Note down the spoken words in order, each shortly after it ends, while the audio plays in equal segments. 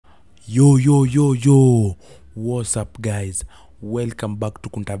Yo, what's up guys? Welcome back to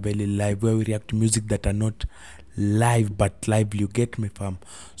Kuntaveli Live, where we react to music that are not live but lively. You get me, fam?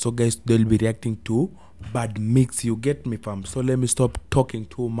 So guys, they'll be reacting to Badmixy. You get me, fam? So let me stop talking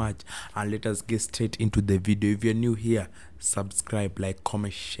too much and let us get straight into the video. If you're new here, subscribe, like,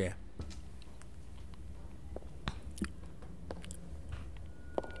 comment, share.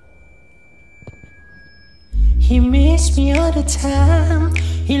 He missed me all the time.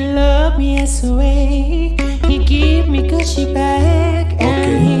 He loved me as a way. He give me Gucci back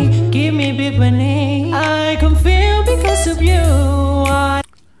and he give me big money. I can feel because of you. I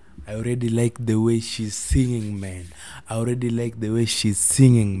already like the way she's singing, man. I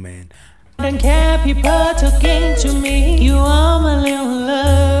don't care people talking to me. You are my little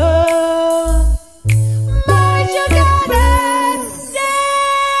love. My sugar daddy.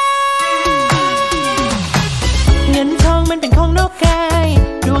 เงินทองมันเป็นของนอกกาย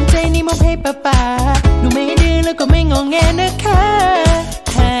ดวงใจนี้มอบให้ป้าหนูไม่ดื้อแล้วก็ไม่งอแงนะคะ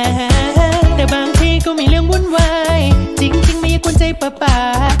แต่บางทีก็มีเรื่องวุ่นวายจริงๆไม่อยากกวนใจป้า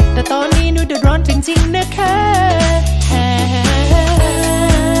แต่ตอนนี้หนูเดือดร้อนจริงๆนะคะ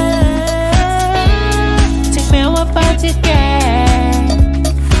ถึงแม้ว่าป้าจะแก่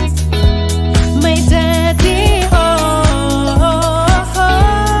ไม่แต่ดี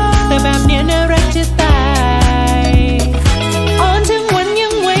แต่แบบเนี้ยน่ารักจะตายอ่อนทั้งวันยั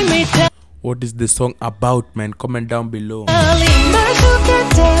งไว้ไม่ได้ What is the song about, man? Comment down below. มาชูกับ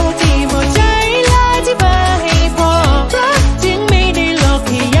เธอที่หมดใจลาที่มาให้พอรักจึงไม่ได้หลอกแ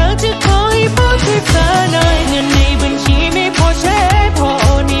ค่อยากจะขอให้พ่อช่วยฟ้าหน่อยเงินในบัญชีไม่พอใช้พอโอ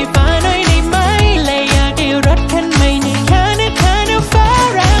นให้ฟ้าหน่อยได้ไหมและอยากได้รถคันใหม่ในค่านะฟ้า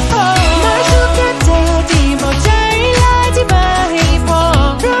รักพอมาชูกับเธอที่หมดใจลาที่มาให้พอ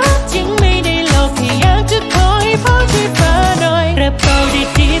รักจึงไม่ได้หลอกแค่อยากจะขอให้พ่อช่วยฟ้าหน่อยกระเป๋า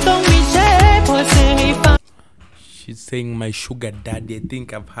ดีๆต้องมีใช้พอซื้อให้ฟ้าShe's saying my sugar daddy. I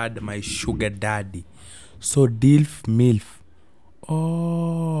think I've heard my sugar daddy. So DILF, MILF.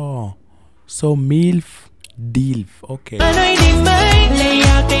 Oh, so MILF, DILF. Okay.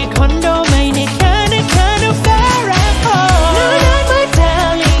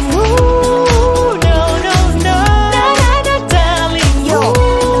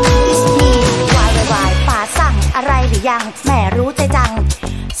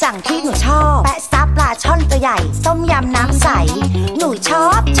สั่งที่หนูชอบแปะซับปลาช่อนตัวใหญ่ต้มยำน้ำใสหนูชอ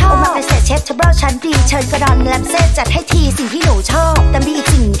บโอมาเกษตรเชฟทับเบิลชั้นดีเชิญกระดอนแลมเซ่จัดให้ทีสิ่งที่หนูชอบแต่มีอีก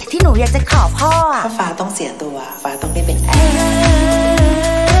สิ่งที่หนูอยากจะขอพ่อถ้าฟ้าต้องเสียตัวฟ้าต้องได้เป็นแอร์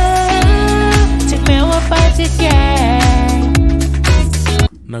ถึงแม้ว่าป้าจะแก่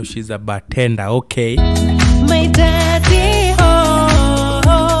Now she's a bartender, okay. ไม่แต่ดี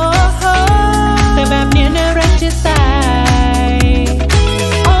แต่แบบเนี้ยน่ารักจะตาย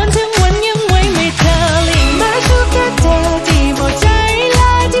อ่อนทั้งวันยังไว้ไม่ทาลิงมาชูกับเธอที่หมดใจล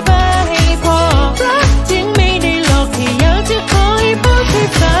าที่มาให้พอรักจึงไม่ได้หลอกแค่อยากจะขอให้พ่อช่วย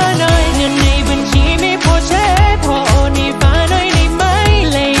ฟ้าหน่อยเงินในบัญชีไม่พอใช้พอโอนให้ฟ้าหน่อยได้ไหม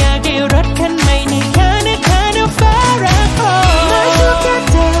และอยากได้รถคันใหม่ในค่านะฟ้ารักพอมาชูกับ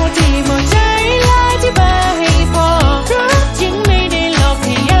เธอที่หมดใจลาที่มาให้พอรักจึงไม่ได้หลอกแ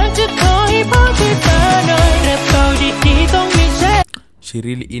ค่อยากจะขอให้พ่อช่วยฟ้าหน่อยกระเป๋าดีๆต้องมีใช้She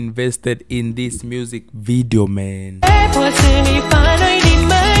really invested in this music video, man. พอซื้อให้ฟ้าหน่อยได้ไ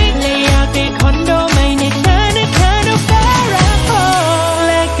หมและอยากได้คอนโดใหม่ในค่านะฟ้ารักพอแ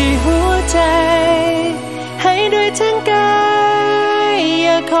ลกด้วยหัวใจให้ด้วยทั้งกายอย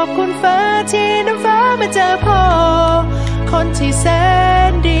ากขอบคุณฟ้าที่น้ำฟ้ามาเจอพ่อคนที่แส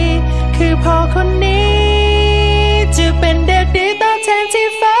นดีคือพ่อคนนี้จะเป็นเด็กดีตอบแทนที่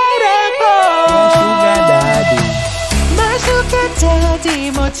ฟ้ารักพ่อมาชูกับเธอที่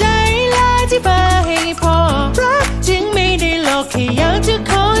หมดใจลาที่มาให้พ่อรักจึงไม่ได้หลอกแค่อยากจะ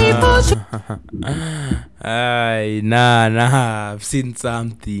ขอให้พ่อช่วยI've seen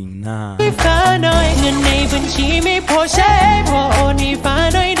something, nah. ฟ้าหน่อยเงินในบัญชีไม่พอใช้พอโอนให้ฟ้า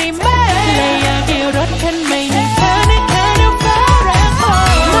หน่อยได้ไหมและอยากได้รถคันใหม่ในค่านะฟ้ารักพอ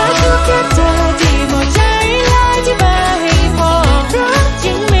มาชูกับเธอที่หมดใจลาที่มาให้พ่อรัก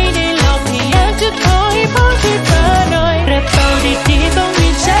จึงไม่ได้หลอกแค่อยากจะขอให้พ่อช่วยฟ้าหน่อยกระเป๋าดีๆต้องมี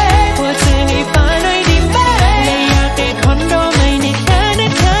ใช้พอซื้อให้ฟ้าหน่อยได้ไหมและอยากได้คอนโดใหม่ในค่านะ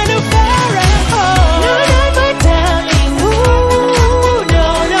ฟ้ารักพอNo, darling, no, no,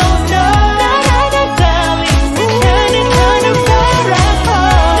 no, no, no, no, darling,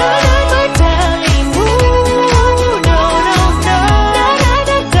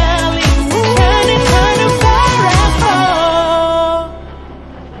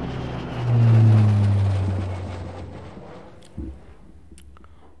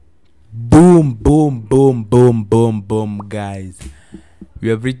 Boom, boom, boom, boom, boom, boom, guys. We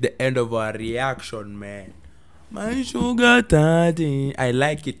have reached the end of our reaction, man. My sugar daddy. I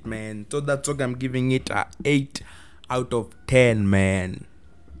like it, man. So that song, I'm giving it a 8 out of 10, man.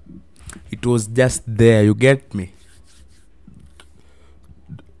 It was just there, you get me?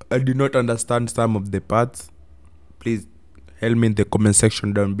 I did not understand some of the parts. Please help me in the comment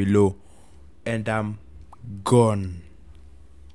section down below. And I'm gone.